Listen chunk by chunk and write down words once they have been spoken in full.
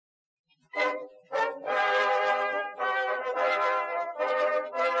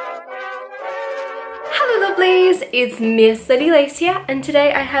lovelies, it's Miss Lady Lace here, and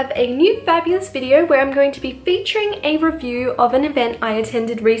today I have a new fabulous video where I'm going to be featuring a review of an event I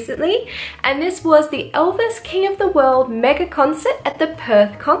attended recently, and this was the Elvis King of the World mega concert at the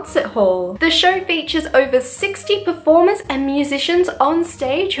Perth Concert Hall. The show features over 60 performers and musicians on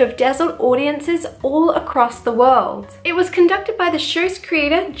stage who have dazzled audiences all across the world. It was conducted by the show's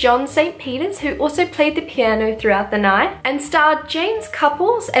creator John St. Peters, who also played the piano throughout the night, and starred James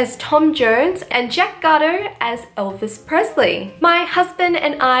Cupples as Tom Jones and Gatto as Elvis Preseley. My husband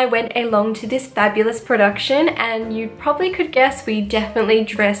and I went along to this fabulous production, and you probably could guess we definitely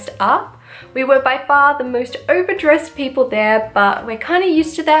dressed up. We were by far the most overdressed people there, but we're kind of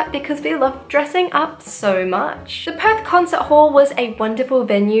used to that because we love dressing up so much. The Perth Concert Hall was a wonderful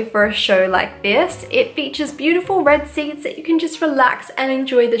venue for a show like this. It features beautiful red seats that you can just relax and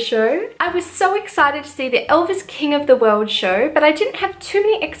enjoy the show. I was so excited to see the Elvis King of the World show, but I didn't have too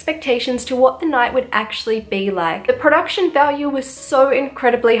many expectations to what the night would actually be like. The production value was so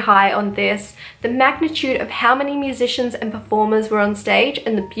incredibly high on this. The magnitude of how many musicians and performers were on stage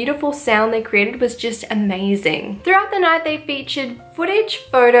and the beautiful sound they created was just amazing. Throughout the night they featured footage,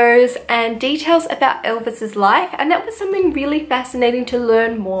 photos, and details about Elvis's life, and that was something really fascinating to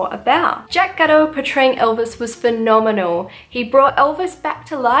learn more about. Gatto portraying Elvis was phenomenal. He brought Elvis back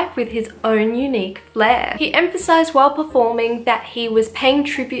to life with his own unique flair. He emphasized while performing that he was paying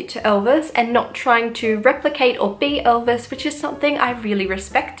tribute to Elvis and not trying to replicate or be Elvis, which is something I really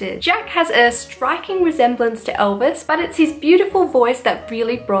respected. Jack has a striking resemblance to Elvis, but it's his beautiful voice that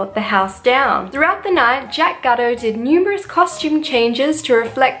really brought the house down. Throughout the night, Gatto did numerous costume changes to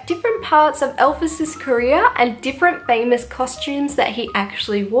reflect different parts of Elvis's career and different famous costumes that he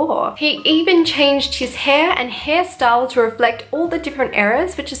actually wore. He even changed his hair and hairstyle to reflect all the different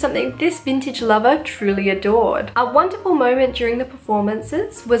eras, which is something this vintage lover truly adored. A wonderful moment during the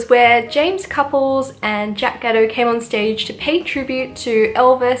performances was where James Cupples and Gatto came on stage to pay tribute to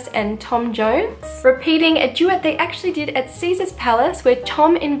Elvis and Tom Jones, repeating a duet they actually did at Caesar's Palace where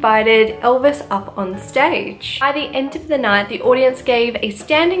Tom invited Elvis up on stage. By the end of the night, the audience gave a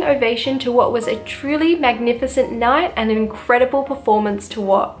standing ovation to what was a truly magnificent night and an incredible performance to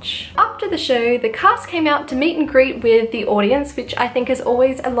watch. After the show, the cast came out to meet and greet with the audience, which I think is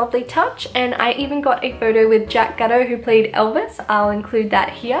always a lovely touch, and I even got a photo with Gatto who played Elvis. I'll include that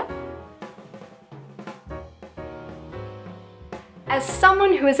here. As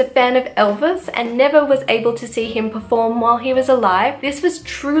someone who is a fan of Elvis and never was able to see him perform while he was alive, this was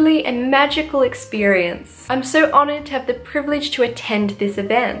truly a magical experience. I'm so honored to have the privilege to attend this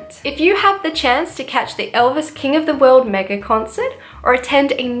event. If you have the chance to catch the Elvis King of the World mega concert or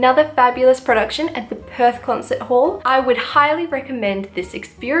attend another fabulous production at the Perth Concert Hall, I would highly recommend this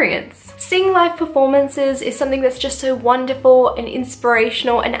experience. Seeing live performances is something that's just so wonderful and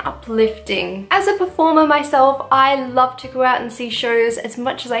inspirational and uplifting. As a performer myself, I love to go out and see shows as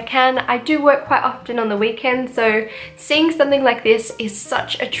much as I can. I do work quite often on the weekends, so seeing something like this is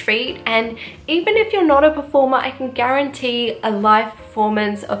such a treat, and even if you're not a performer, I can guarantee a live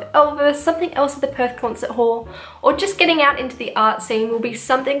performance of Elvis, something else at the Perth Concert Hall, or just getting out into the art scene will be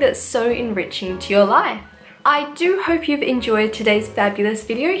something that's so enriching to your life. I do hope you've enjoyed today's fabulous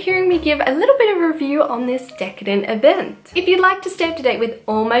video, hearing me give a little bit of a review on this decadent event. If you'd like to stay up to date with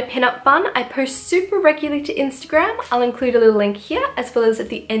all my pinup fun, I post super regularly to Instagram. I'll include a little link here as well as at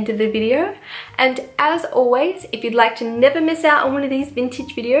the end of the video. And as always, if you'd like to never miss out on one of these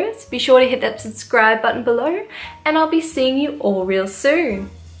vintage videos, be sure to hit that subscribe button below, and I'll be seeing you all real soon.